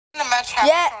match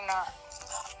happens or not.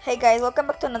 Hey guys, welcome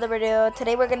back to another video.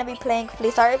 Today we're gonna be playing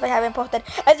Flea. Sorry if I haven't posted.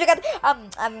 It's because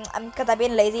because I've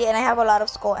been lazy and I have a lot of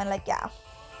school and like yeah.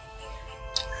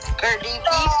 Gertie,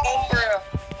 please go for real.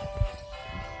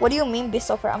 What do you mean be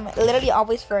so for? I'm literally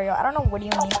always for real. I don't know what do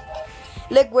you mean.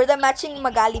 Look, we're the matching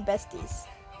Magali besties.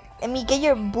 Let me get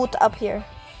your boot up here.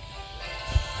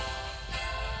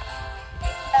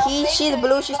 She's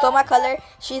blue. She stole my color.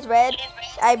 She's red.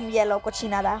 I'm yellow.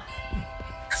 Cochinada.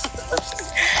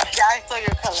 Yeah, I saw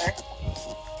your color.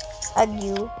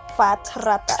 You fat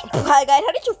rata. Hi guys,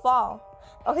 how did you fall?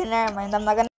 Okay, never mind. I'm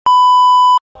not gonna.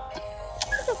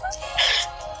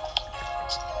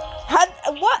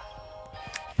 What?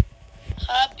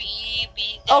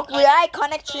 Habibi. Oh, we are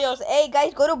iconic trios. Hey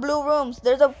guys, go to blue rooms.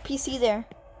 There's a PC there.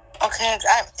 Okay,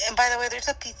 and by the way, there's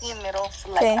a PC in the middle.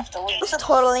 Like, Okay, afterwards. it's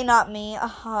totally not me.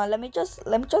 Let me just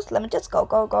go.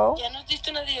 Ya nos diste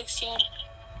una dirección.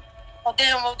 Oh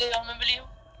damn, I believe.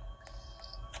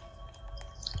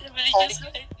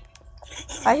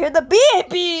 I hear the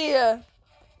baby.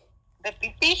 The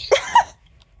pee-pee?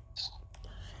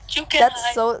 You can That's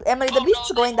hide. so Emily. The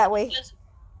beast's going that way.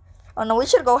 Oh no, we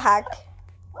should go hack.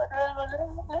 Oh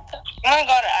my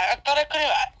god, I thought I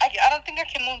couldn't. I don't think I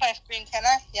can move my screen, can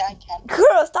I? Yeah, I can.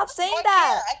 Girl, stop saying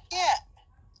that. I can't.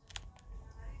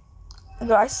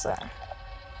 Girl, I swear.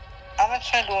 I'm gonna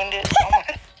try doing this.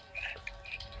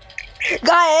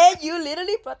 Guys, you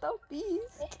literally brought the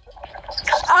beast.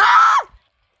 Ah!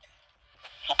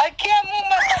 I can't move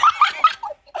my.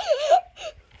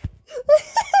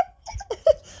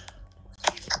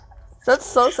 That's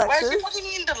so Why is she sexist. putting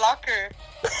me in the locker?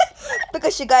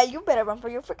 Because you better run for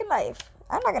your freaking life.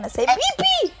 I'm not gonna say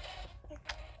pee.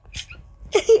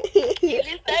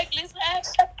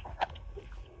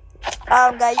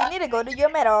 Guys, you need to go to your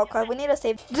medal because we need to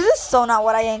save. This is so not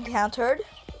what I encountered.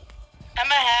 I'm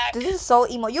a hack. This is so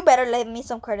emo. You better leave me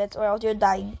some credits or else you're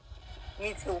dying.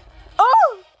 Me too.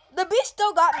 Oh, the beast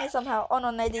still got me somehow. Oh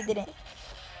no, they didn't.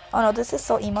 Oh no, this is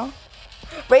so emo.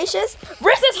 Racist.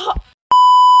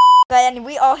 Guys, and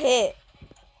we all hit.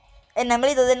 And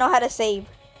Emily doesn't know how to save.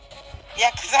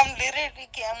 Yeah, because I'm literally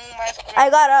can't move my screen. I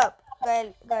got up.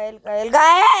 Gael.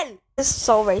 This is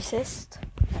so racist.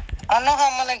 I don't know how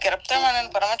I'm gonna get up there, man,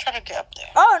 but I'm gonna try to get up there.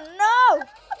 Oh no!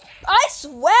 I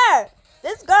swear!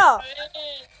 This girl.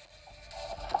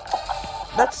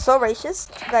 That's so racist.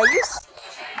 Guys, you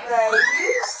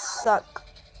suck.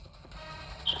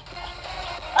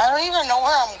 I don't even know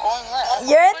where I'm going.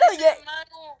 You're in the...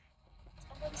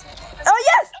 Oh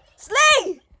yes!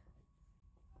 Slay!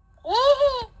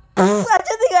 Woohoo! I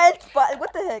just think I had fun.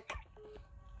 What the heck?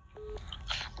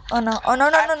 Oh no. Oh no.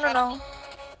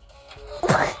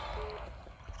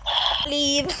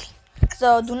 Leave.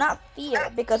 So do not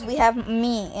fear because we have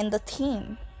me in the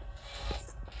team.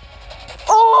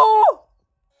 Oh!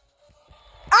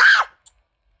 Ah!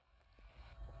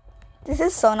 This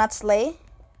is so not slay.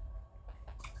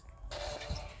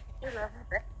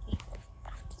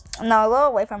 No, go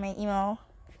away from me, emo.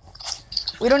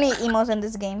 We don't need emos in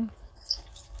this game.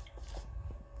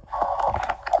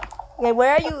 Okay,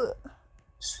 where are you?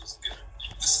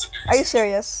 Are you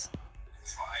serious?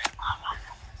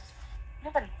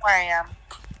 Even where I am.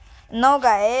 No,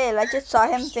 Gael. I just saw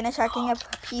him finish hacking a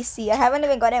PC. I haven't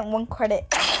even gotten one credit.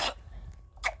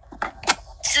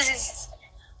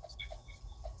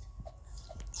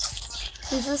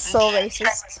 This is so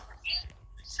racist.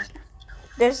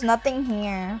 There's nothing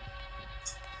here.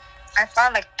 I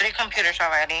found like 3 computers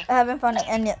already. I haven't found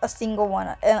a single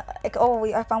one. Oh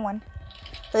wait, I found one.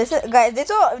 So this is, guys,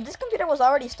 this computer was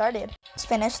already started. Let's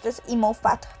finish this emo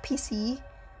fat PC.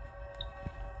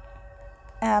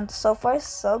 And so far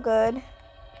so good.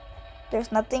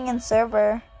 There's nothing in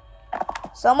server.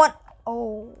 Someone.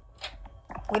 Oh,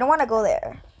 we don't want to go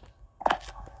there.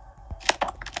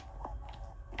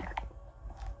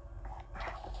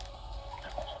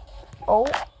 Oh,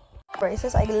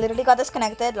 braces! I literally got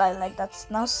disconnected. Like that's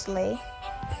no slay.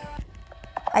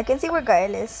 I can see where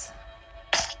Gael is.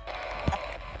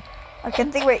 I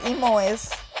can see where emo is.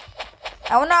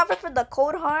 I want to offer for the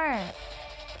cold heart.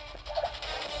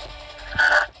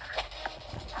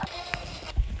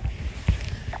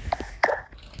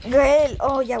 Gael.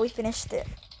 Oh yeah, we finished it.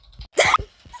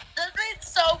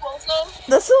 That's so awesome.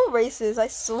 That's so racist. I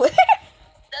swear.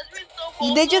 That's so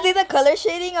awesome. Did you see the color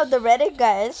shading of the Reddit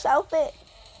Gael's outfit?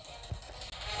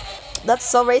 That's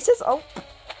so racist. Oh.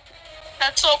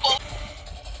 That's so cool.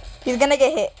 He's gonna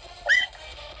get hit.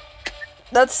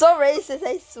 That's so racist,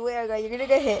 I swear, guys. You're gonna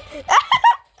get hit.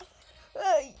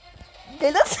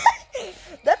 Okay, that's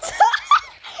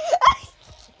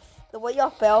the way y'all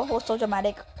fell was so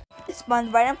dramatic. It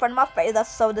spawned right in front of my face.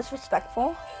 That's so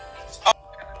disrespectful.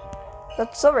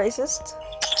 That's so racist.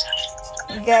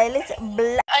 Gael is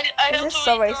black. I This have is to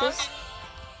so read racist.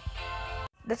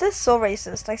 This is so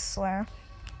racist, I swear.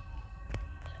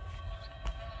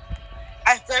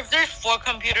 If there's 4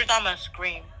 computers, I'm gonna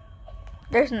scream.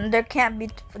 There can't be,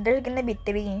 there's gonna be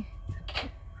 3.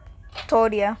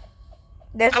 Told ya.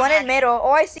 There's Come one in on. middle.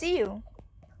 Oh, I see you.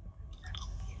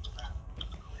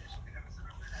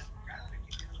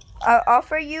 I'll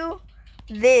offer you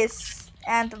this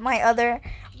and my other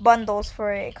bundles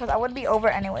for it, because I would be over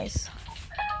anyways.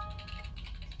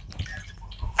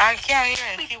 I can't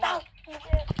even see what.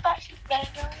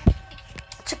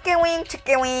 Chicken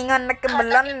wing, on like a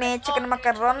bologna, chicken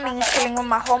macaroni, chilling with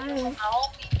my homie. I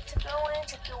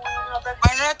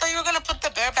thought you were gonna put the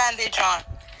bear bandage on.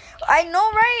 I know,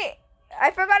 right?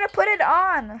 I forgot to put it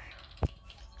on.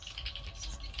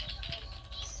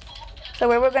 So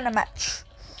where we're gonna match?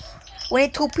 We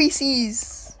need 2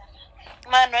 PCs.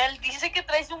 Manuel dice que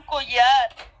traes un collar.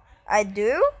 I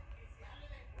do?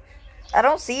 I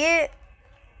don't see it.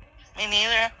 Me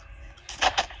neither.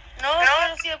 No,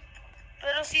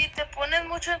 pero si te pones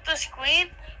mucho en tu screen,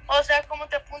 o sea, como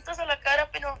te apuntas a la cara,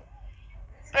 pero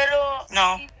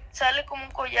No. sí sale como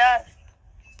un collar.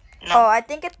 Oh, No. I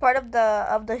think it's part of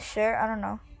the shirt. I don't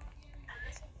know.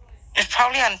 It's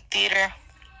probably on theater.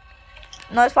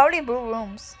 No, it's probably Blue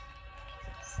Rooms.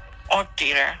 Or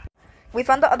theater. We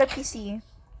found the other PC.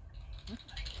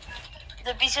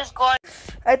 The beach is going.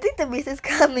 I think the beast is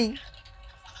coming.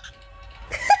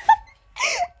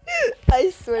 I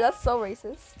swear, that's so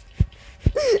racist.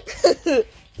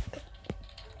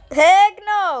 Heck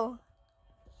no!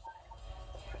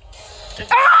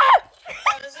 Ah!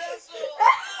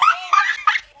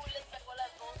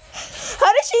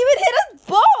 How did she even hit us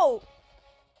both?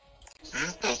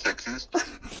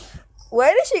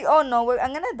 Where did she? Oh no,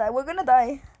 I'm gonna die. We're gonna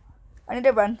die. I need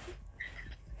to run.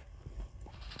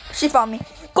 She found me.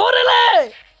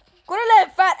 Correle! Correle,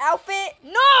 fat outfit.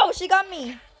 No, she got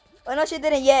me. Oh no, she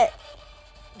didn't yet.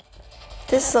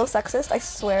 This is so sexist, I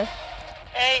swear.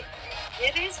 Hey,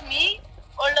 it is me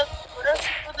or los puros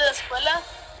chicos de la escuela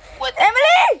with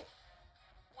Emily!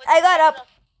 with I the got power up. of-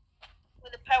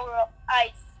 with the power of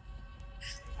ice.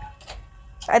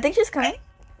 I think she's coming.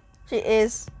 She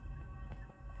is.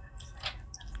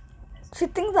 She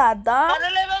thinks that dumb.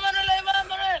 Manuel, ahí va, Manuel, ahí va,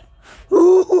 Manuel.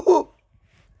 Ooh.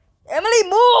 Emily,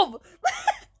 move!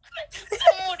 Se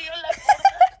murió la puta.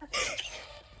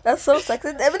 That's so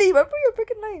sexist. Emily, run for your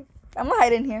freaking life. I'm gonna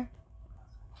hide in here.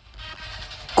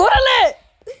 Correle!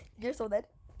 You're so dead.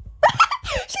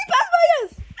 She passed by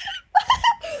us!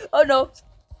 Oh no.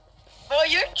 Bro,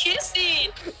 you're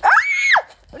kissing. Ah!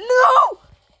 No!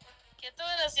 ¿Qué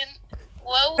estaban haciendo?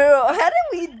 Wow. Girl, how did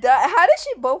we die? How did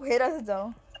she both hit us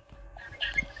though?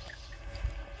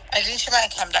 I think she might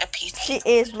come that piece. She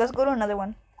is. Let's go to another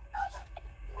one.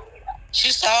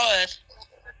 She's solid.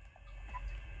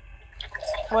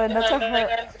 Well, that's a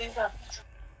her.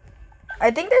 I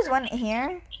think there's one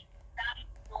here.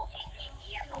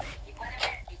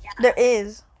 There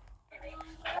is.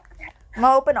 I'm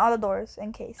gonna open all the doors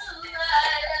in case.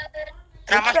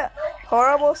 Look at that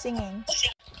horrible singing.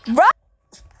 Run!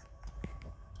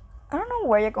 I don't know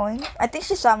where you're going. I think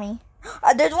she saw me.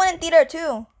 There's one in theater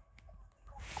too.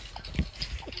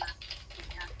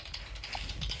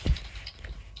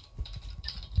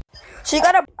 She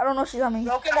got a. I don't know if she saw me.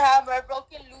 Broken hammer,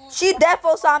 broken loose. She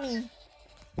defo saw me.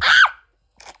 Ah!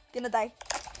 Gonna die.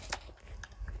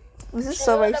 This is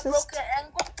so racist. Broken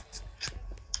ankle.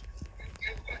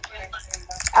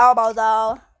 Oh,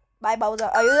 Bowser. Bye, Bowser.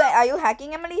 Are you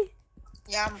hacking, Emily?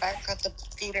 Yeah, I'm back at the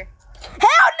theater.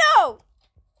 Hell no!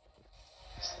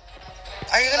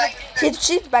 Are you gonna?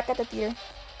 She's back at the theater.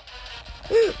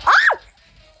 Ah!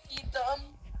 You dumb.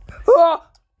 Oh!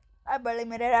 I barely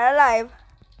made it out alive.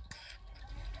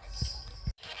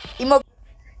 Emo.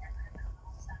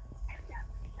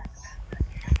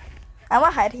 I'm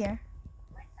gonna hide here.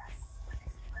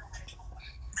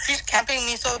 She's camping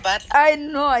me so bad. I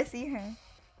know, I see her.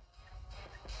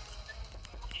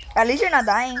 At least you're not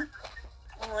dying.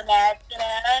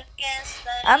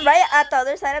 I'm right at the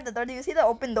other side of the door. Do you see the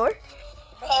open door?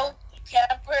 Bro,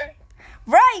 camper.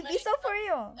 Right, be so for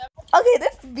real. Okay,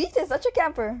 this beach is such a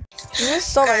camper. This is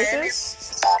so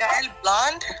racist. Gael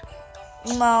blonde.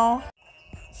 No.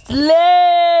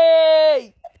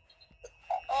 Slay!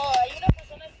 Oh, hay una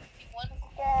persona que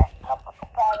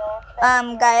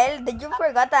Gael, did you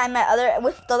forget that I'm at other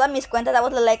with todas mis cuentas that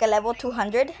was like a level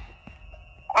 200?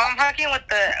 I'm hacking with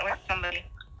somebody.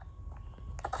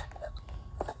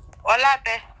 Hola,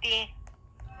 bestie.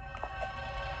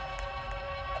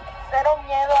 Cero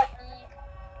miedo aquí.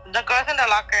 The girl's in the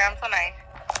locker. I'm so nice.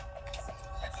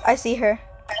 I see her.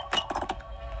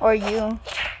 Or you.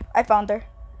 I found her.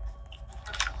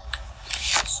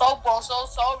 So bozo,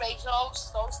 so Rachel,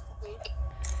 so stupid.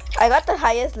 I got the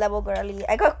highest level, girly.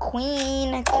 I got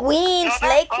queen. Queen.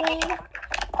 Slay queen.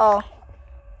 Oh.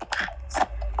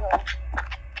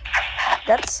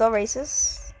 That's so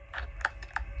racist.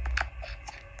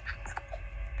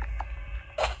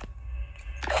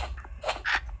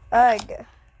 Ugh.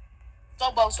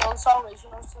 So bozo, so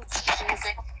Rachel, so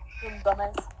stupid. You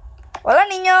dumbass. Hola,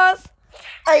 niños.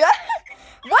 I got.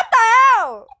 What the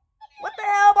hell? What the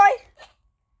hell, boy?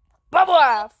 Bubble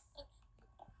off.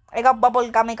 I got bubble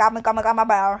gummy bear.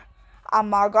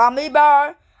 I'm a gummy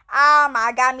bear. I'm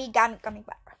a gummy bear.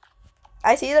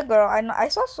 I see the girl. I know. I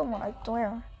saw someone. I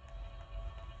swear.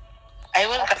 I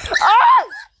will. Oh!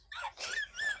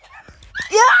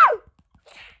 Yeah!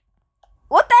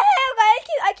 What the hell, guys?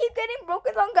 I keep getting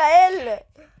broken on Gael.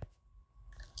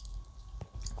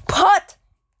 Pot.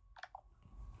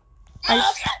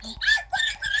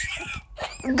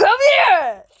 Come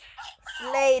here!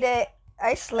 Slayed it.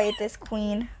 I slayed this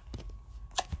queen.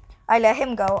 I let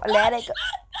him go. I let it go.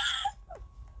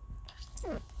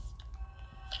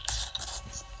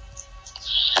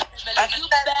 You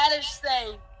better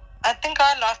say. I think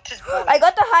I lost his voice. I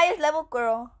got the highest level,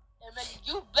 girl.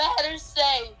 You better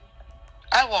say.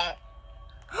 I won't.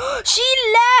 She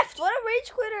left. What a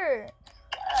rage quitter.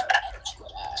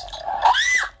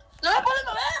 No, no.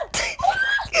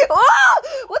 Oh,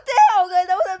 what the hell, guys?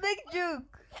 That was a big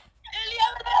juke.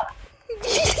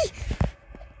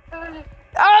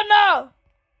 Oh no!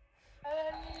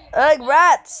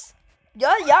 Rats.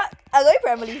 Yeah. I got your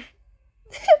family.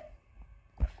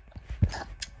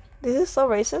 This is so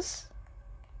racist.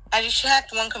 I just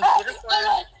hacked one computer for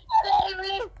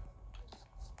you.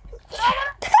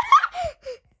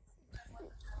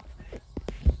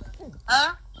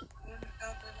 Huh?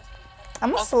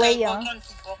 I'm a slayer.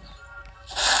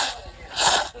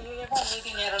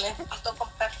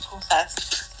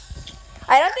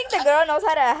 I don't think the girl knows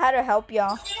how to help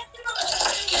y'all.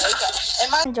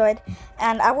 Enjoyed,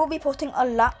 and I will be posting a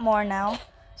lot more now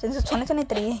since it's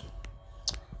 2023.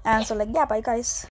 And so, like, yeah, bye guys.